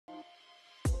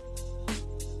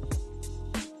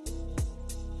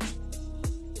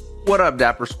What up,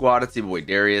 Dapper Squad? It's your boy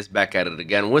Darius back at it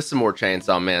again with some more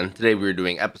Chainsaw Man. Today we're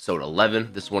doing episode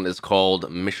 11. This one is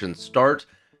called Mission Start.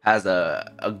 Has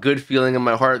a good feeling in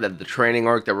my heart that the training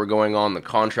arc that we're going on, the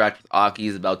contract with Aki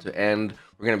is about to end.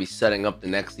 We're going to be setting up the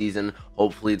next season.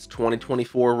 Hopefully it's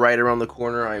 2024 right around the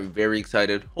corner. I am very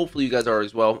excited. Hopefully you guys are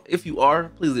as well. If you are,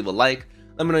 please leave a like.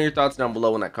 Let me know your thoughts down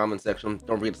below in that comment section.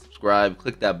 Don't forget to subscribe,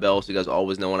 click that bell so you guys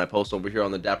always know when I post over here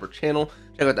on the Dapper channel.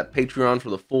 Check out that Patreon for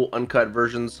the full uncut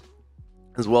versions,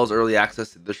 as well as early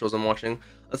access to the shows I'm watching.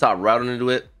 Let's hop right into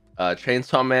it.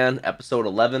 Chainsaw Man, episode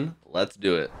 11. Let's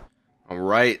do it. All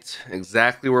right,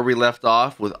 exactly where we left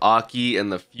off with Aki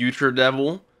and the Future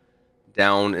Devil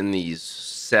down in these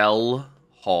cell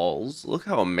halls. Look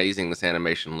how amazing this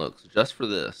animation looks just for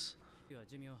this.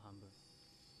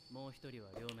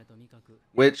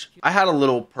 Which I had a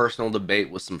little personal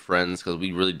debate with some friends because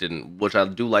we really didn't, which I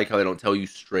do like how they don't tell you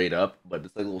straight up, but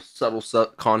it's like little subtle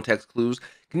context clues.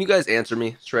 Can you guys answer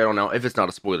me straight on now if it's not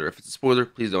a spoiler? If it's a spoiler,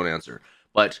 please don't answer.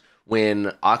 But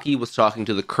when Aki was talking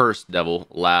to the cursed devil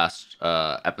last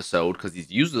episode, because he's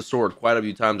used the sword quite a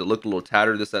few times, it looked a little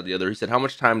tattered, this, that, the other. He said, how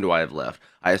much time do I have left?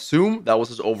 I assume that was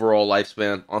his overall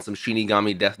lifespan on some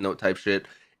Shinigami Death Note type shit.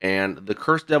 And the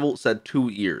cursed devil said 2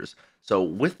 years. So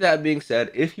with that being said,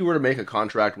 if he were to make a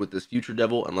contract with this future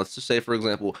devil, and let's just say, for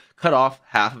example, cut off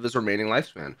half of his remaining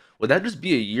lifespan, would that just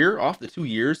be a year off the 2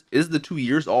 years? Is the 2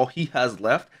 years all he has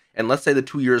left? And let's say the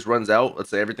 2 years runs out.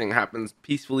 Let's say everything happens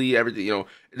peacefully. Everything, you know,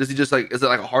 does he just like, is it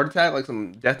like a heart attack, like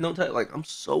some Death Note type? Like, I'm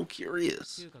so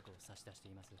curious.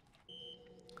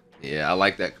 Yeah, I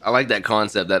like that. I like that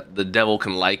concept that the devil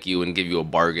can like you and give you a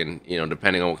bargain, you know,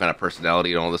 depending on what kind of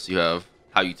personality and all this you have,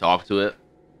 how you talk to it.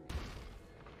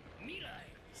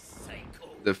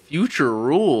 The future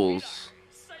rules.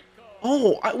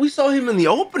 Oh, we saw him in the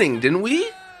opening, didn't we?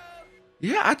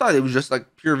 Yeah, I thought it was just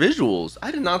like pure visuals.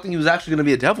 I did not think he was actually going to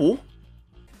be a devil.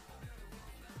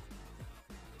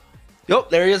 Yup,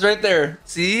 there he is right there.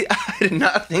 See, I did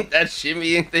not think that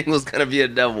shimmying thing was going to be a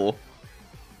devil.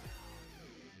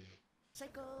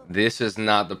 This is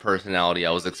not the personality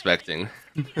I was expecting.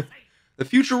 The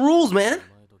future rules, man.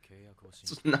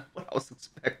 This is not what I was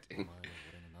expecting.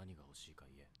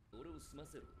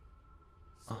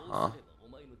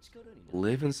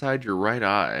 Live inside your right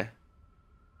eye.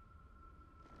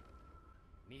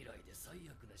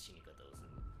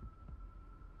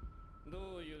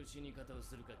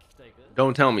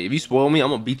 Don't tell me. If you spoil me, I'm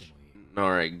gonna beat you.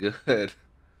 Alright, good.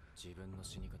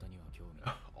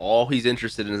 All he's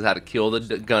interested in is how to kill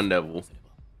the gun devil.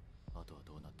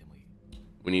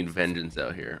 We need vengeance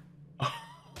out here.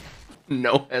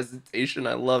 No hesitation,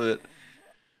 I love it.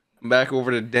 Back over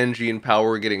to Denji and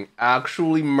Power getting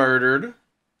actually murdered.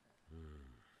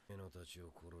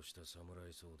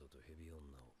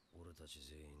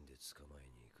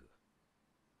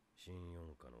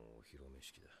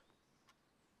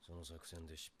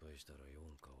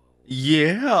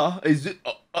 Yeah, is it?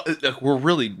 Like we're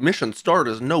really mission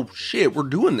starters. No shit, we're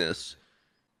doing this.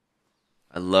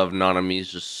 I love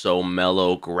Nanami's just so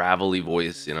mellow, gravelly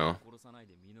voice, you know.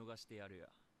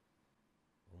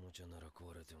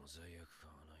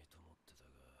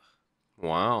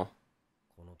 Wow.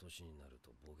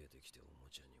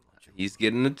 He's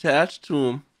getting attached to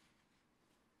him.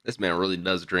 This man really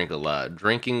does drink a lot.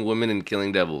 Drinking, women, and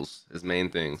killing devils, his main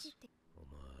things.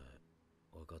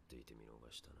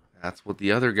 That's what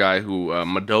the other guy who,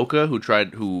 Madoka,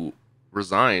 who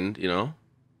resigned, you know.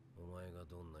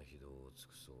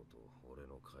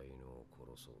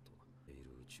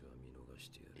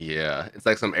 Yeah, it's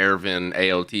like some Erwin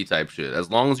AOT type shit.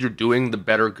 As long as you're doing the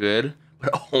better good,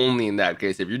 but only in that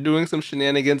case. If you're doing some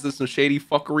shenanigans and some shady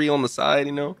fuckery on the side,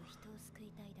 you know,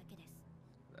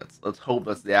 let's hope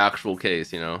that's the actual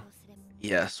case, you know.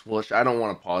 Yes, which I don't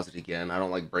want to pause it again. I don't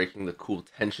like breaking the cool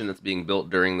tension that's being built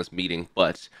during this meeting,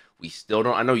 but we still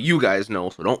don't. I know you guys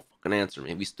know, so don't fucking answer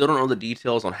me. We still don't know the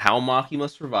details on how Makima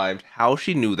survived, how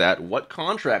she knew that, what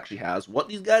contract she has, what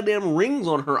these goddamn rings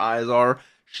on her eyes are.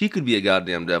 She could be a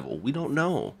goddamn devil. We don't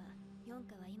know.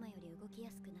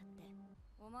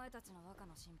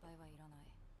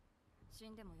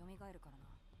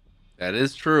 That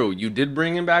is true. You did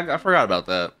bring him back. I forgot about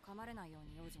that.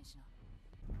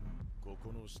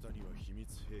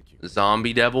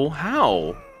 Zombie devil?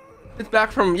 How? It's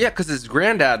back from, yeah, because his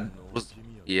granddad was,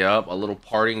 yep, a little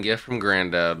parting gift from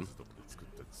granddad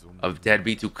of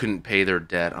deadbeats who couldn't pay their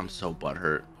debt. I'm so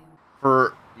butthurt.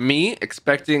 For me,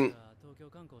 expecting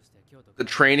the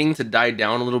training to die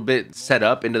down a little bit, set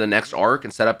up into the next arc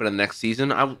and set up into the next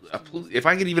season, if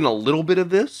I get even a little bit of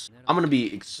this, I'm gonna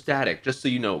be ecstatic. Just so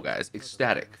you know, guys,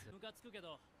 ecstatic.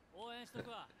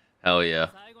 Hell yeah.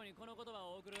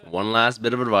 One last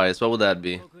bit of advice. What would that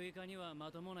be?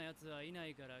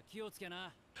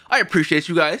 I appreciate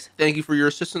you guys. Thank you for your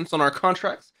assistance on our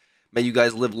contracts. May you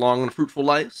guys live long and fruitful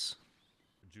lives.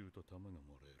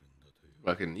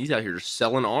 Fucking, he's out here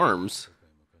selling arms.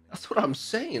 That's what I'm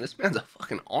saying. This man's a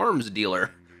fucking arms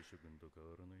dealer.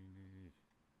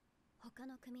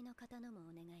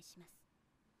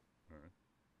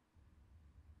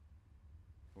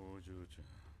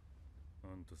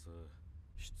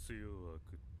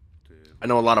 I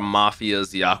know a lot of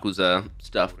mafias, Yakuza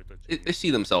stuff. They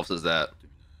see themselves as that.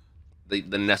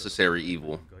 The necessary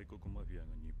evil.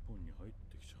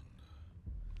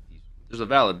 There's a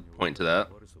valid point to that.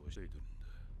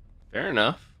 Fair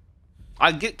enough.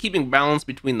 I get keeping balance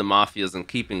between the mafias and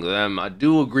keeping them. I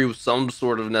do agree with some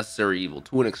sort of necessary evil,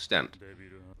 to an extent.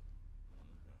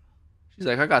 She's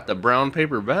like, I got the brown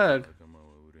paper bag.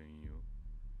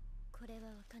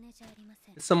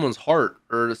 It's someone's heart,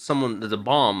 or someone, there's a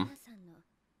bomb.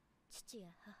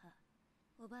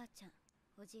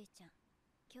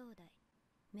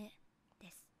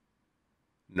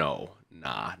 No,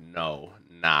 not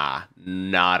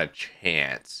a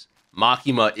chance.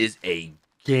 Makima is a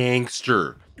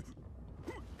gangster.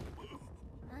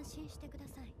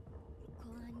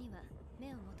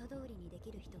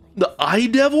 The Eye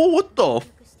Devil? What the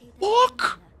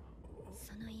fuck?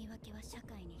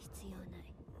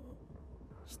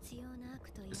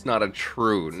 It's not a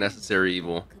true necessary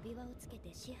evil.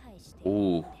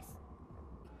 Ooh.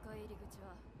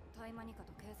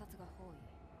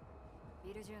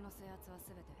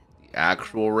 The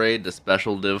actual raid to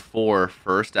Special Div 4.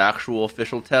 First actual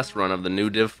official test run of the new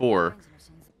Div 4.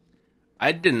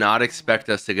 I did not expect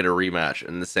us to get a rematch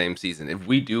in the same season. If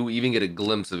we do even get a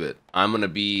glimpse of it, I'm gonna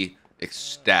be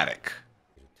ecstatic.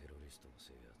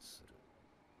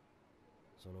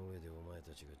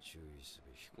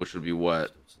 Which would be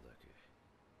what?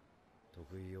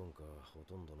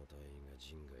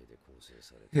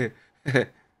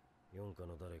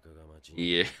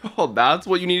 Yeah. Oh, that's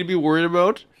what you need to be worried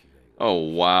about? Oh,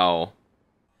 wow.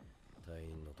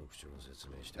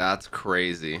 That's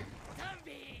crazy.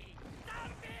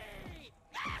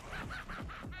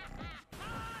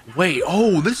 Wait,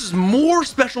 oh, this is more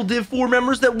Special Div 4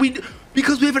 members that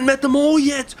because we haven't met them all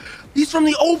yet. He's from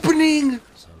the opening.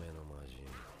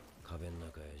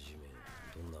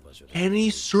 Any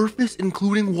surface,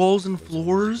 including walls and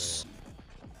floors?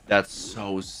 That's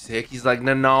so sick. He's like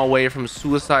Nanawe from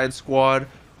Suicide Squad.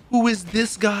 Who is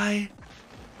this guy?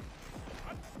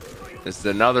 This is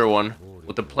another one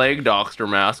with the Plague Doctor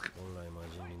mask.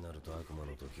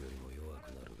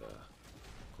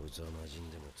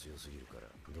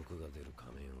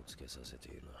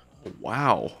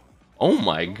 Wow. Oh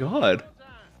my god.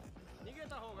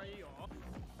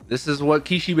 This is what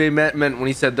Kishibe meant when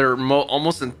he said they're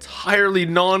almost entirely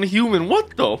non-human.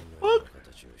 What the fuck?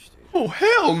 Oh,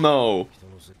 hell no.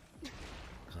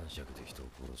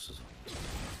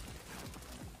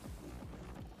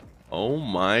 Oh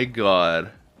my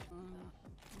god.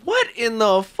 What in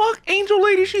the fuck? Angel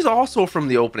Lady? She's also from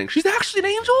the opening. She's actually an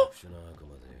angel?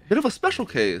 Bit of a special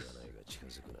case.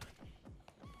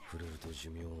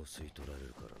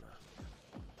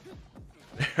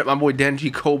 My boy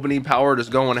Denji Kobani Power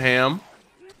just going ham.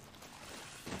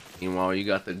 Meanwhile, you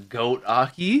got the goat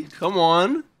Aki. Come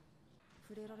on.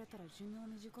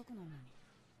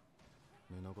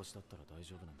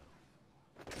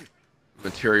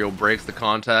 Material breaks the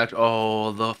contact.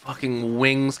 Oh, the fucking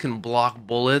wings can block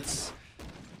bullets.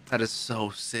 That is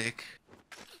so sick.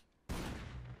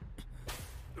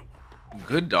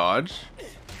 Good dodge.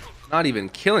 Not even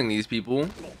killing these people.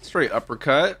 Straight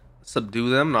uppercut. Subdue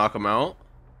them, knock them out.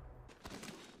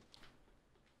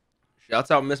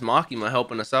 Shouts out Miss Makima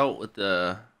helping us out with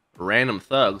the random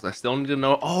thugs. I still need to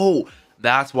know. Oh,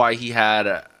 that's why he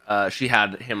had she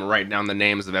had him write down the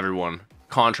names of everyone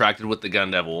contracted with the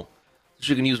Gun Devil. So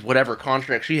she can use whatever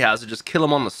contract she has to just kill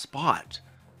him on the spot.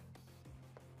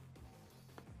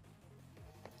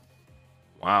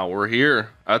 Wow, we're here.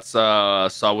 That's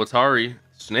Sawatari,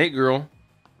 Snake Girl,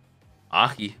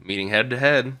 Aki meeting head to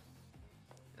head.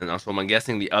 And also, I'm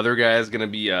guessing the other guy is gonna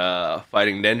be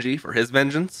fighting Denji for his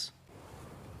vengeance.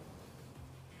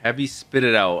 Heavy spit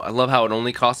it out. I love how it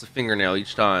only costs a fingernail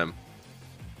each time.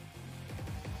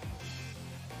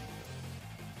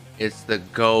 It's the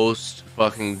ghost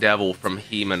fucking devil from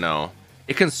Himeno.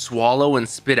 It can swallow and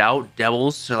spit out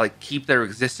devils to like keep their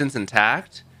existence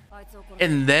intact.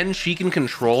 And then she can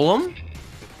control them?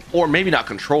 Or maybe not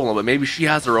control them, but maybe she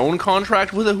has her own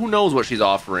contract with it. Who knows what she's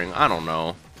offering? I don't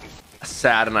know.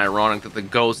 sad and ironic that the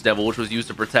ghost devil, which was used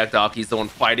to protect Aki, is the one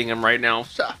fighting him right now.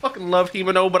 I fucking love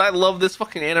Himeno, but I love this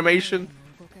fucking animation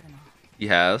he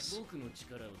has.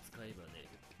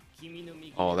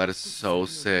 Oh, that is so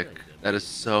sick. That is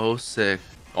so sick.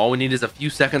 All we need is a few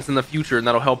seconds in the future, and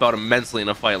that'll help out immensely in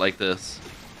a fight like this.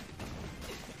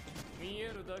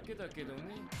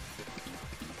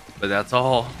 But that's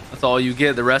all. That's all you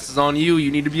get. The rest is on you. You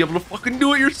need to be able to fucking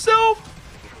do it yourself.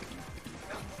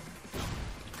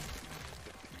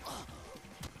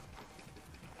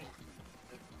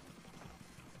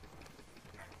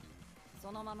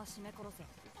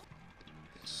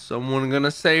 Someone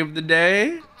gonna save the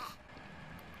day?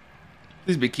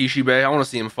 Please be Kishibe. I want to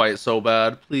see him fight so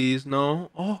bad. Please, no.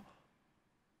 Oh.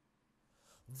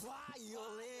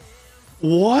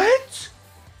 What?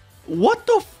 What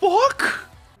the fuck?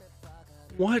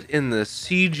 What in the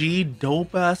CG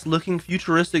dope ass looking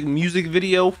futuristic music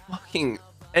video fucking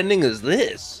ending is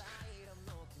this?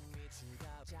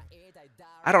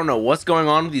 I don't know what's going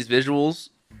on with these visuals,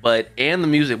 and the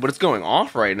music, but it's going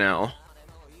off right now.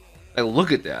 Like,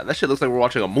 look at that. That shit looks like we're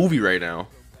watching a movie right now.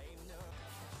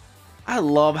 I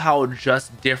love how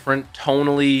just different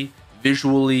tonally,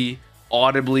 visually,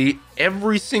 audibly,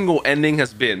 every single ending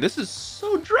has been. This is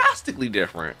so drastically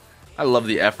different. I love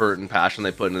the effort and passion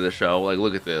they put into the show. Like,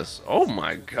 look at this. Oh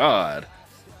my god.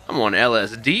 I'm on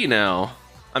LSD now.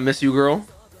 I miss you, girl.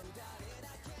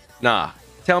 Nah.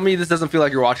 Tell me this doesn't feel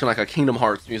like you're watching like a Kingdom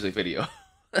Hearts music video.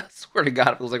 I swear to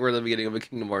god, it feels like we're at the beginning of a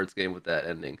Kingdom Hearts game with that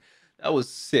ending. That was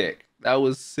sick. That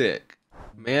was sick.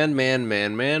 Man.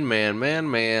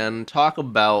 Talk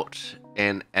about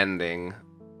an ending.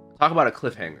 Talk about a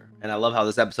cliffhanger. And I love how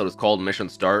this episode is called Mission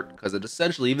Start, because it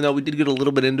essentially, even though we did get a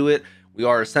little bit into it, we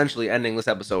are essentially ending this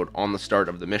episode on the start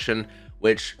of the mission,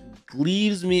 which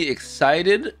leaves me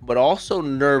excited, but also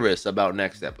nervous about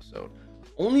next episode.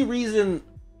 Only reason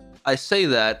I say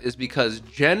that is because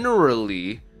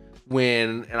generally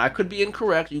when, and I could be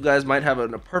incorrect, you guys might have a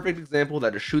perfect example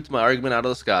that just shoots my argument out of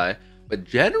the sky, but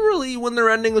generally when they're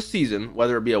ending a season,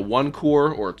 whether it be a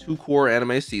 1-core or a 2-core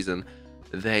anime season,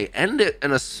 they end it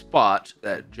in a spot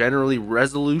that generally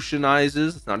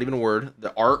resolutionizes, it's not even a word,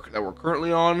 the arc that we're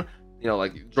currently on. You know,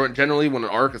 like generally when an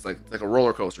arc is like a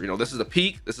roller coaster, you know, this is the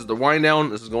peak, this is the wind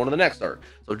down, this is going to the next arc.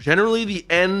 So generally the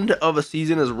end of a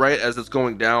season is right as it's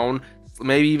going down.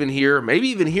 Maybe even here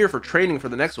for training for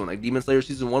the next one. Like Demon Slayer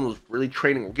season 1 was really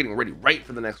training, we're getting ready right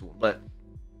for the next one. But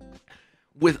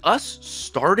with us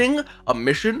starting a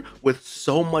mission with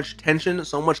so much tension,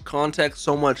 so much context,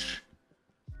 so much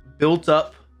built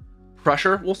up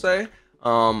pressure, we'll say,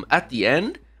 at the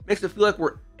end, makes it feel like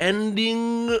we're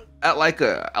ending at like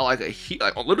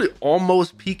literally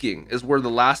almost peaking is where the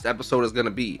last episode is going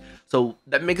to be. So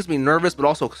that makes me nervous but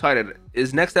also excited.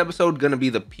 Is next episode going to be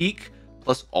the peak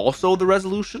plus also the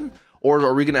resolution, or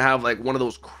are we going to have like one of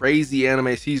those crazy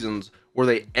anime seasons where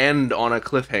they end on a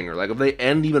cliffhanger? Like if they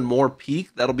end even more peak,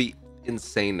 that'll be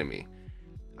insane to me.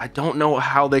 I don't know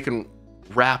how they can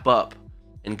wrap up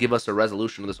and give us a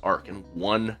resolution of this arc in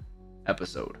one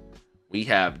episode. We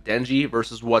have Denji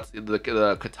versus what's the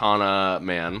Katana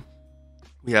man.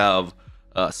 We have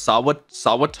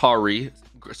Sawatari,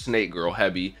 Snake Girl,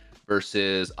 Hebi,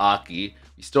 versus Aki.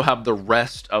 We still have the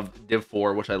rest of Div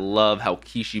 4, which I love how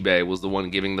Kishibe was the one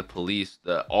giving the police,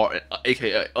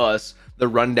 aka us, the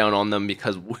rundown on them,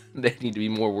 because they need to be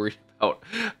more worried about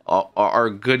our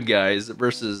good guys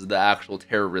versus the actual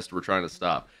terrorists we're trying to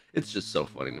stop. It's just so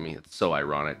funny to me. It's so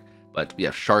ironic. But we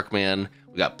have Sharkman,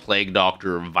 we got Plague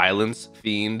Doctor, Violence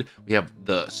Fiend, we have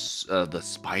the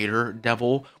Spider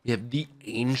Devil, we have the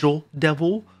Angel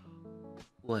Devil.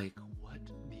 Like, what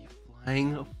the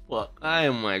flying fuck?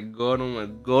 Oh my god, oh my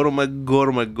god, oh my god,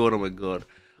 oh my god, oh my god.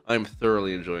 I'm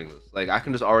thoroughly enjoying this. Like, I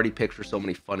can just already picture so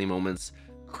many funny moments,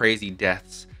 crazy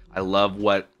deaths. I love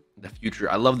the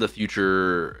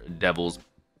future Devil's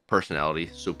personality.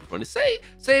 Super funny. Say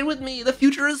it with me, the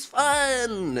future is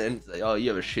fun. And say, oh, you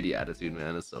have a shitty attitude,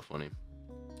 man. It's so funny.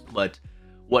 But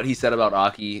what he said about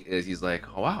Aki is, he's like,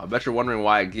 oh wow, I bet you're wondering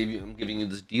why I'm giving you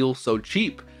this deal so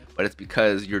cheap, but it's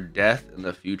because your death in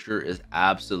the future is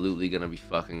absolutely gonna be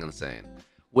fucking insane.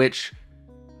 Which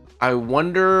I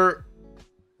wonder,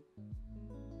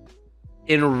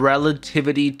 in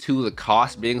relativity to the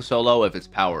cost being so low, if its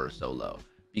power is so low.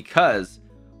 Because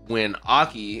when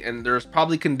Aki, and there's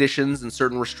probably conditions and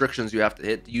certain restrictions you have to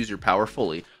hit to use your power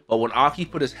fully, but when Aki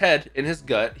put his head in his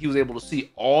gut, he was able to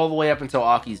see all the way up until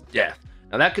Aki's death.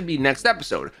 Now that could be next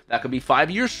episode, that could be 5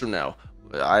 years from now.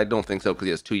 I don't think so, because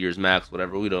he has 2 years max,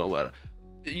 whatever, we don't know what,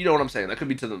 you know what I'm saying, that could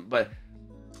be to them, but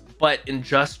in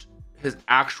just his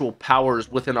actual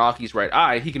powers within Aki's right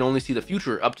eye, he can only see the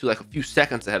future up to like a few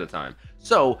seconds ahead of time.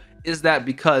 So is that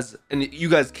because, and you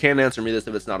guys can answer me this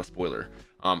if it's not a spoiler,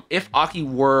 if Aki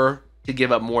were to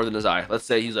give up more than his eye, let's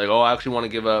say he's like, oh, I actually want to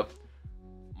give up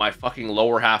my fucking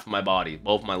lower half of my body,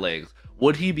 both my legs,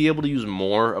 would he be able to use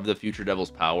more of the future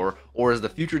devil's power? Or is the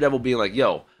future devil being like,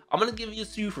 yo, I'm gonna give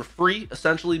this to you for free,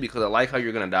 essentially, because I like how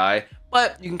you're gonna die,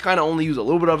 but you can kind of only use a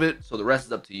little bit of it, so the rest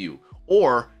is up to you.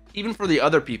 Or even for the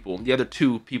other people, the other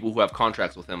two people who have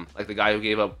contracts with him, like the guy who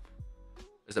gave up,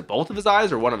 is it both of his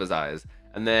eyes or one of his eyes,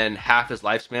 and then half his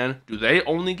lifespan, do they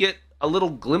only get a little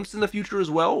glimpse in the future as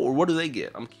well, or what do they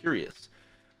get? I'm curious.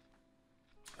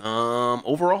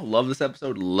 Overall, love this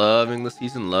episode, loving the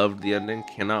season, loved the ending,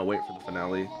 cannot wait for the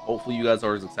finale. Hopefully you guys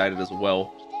are as excited as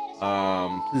well.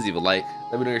 Please leave a like,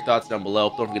 let me know your thoughts down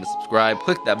below. Don't forget to subscribe,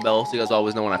 click that bell so you guys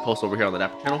always know when I post over here on the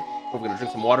Dapper channel. Don't forget to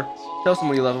drink some water, tell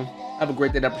someone you love them. Have a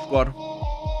great day, Dapper Squad.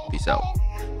 Peace out.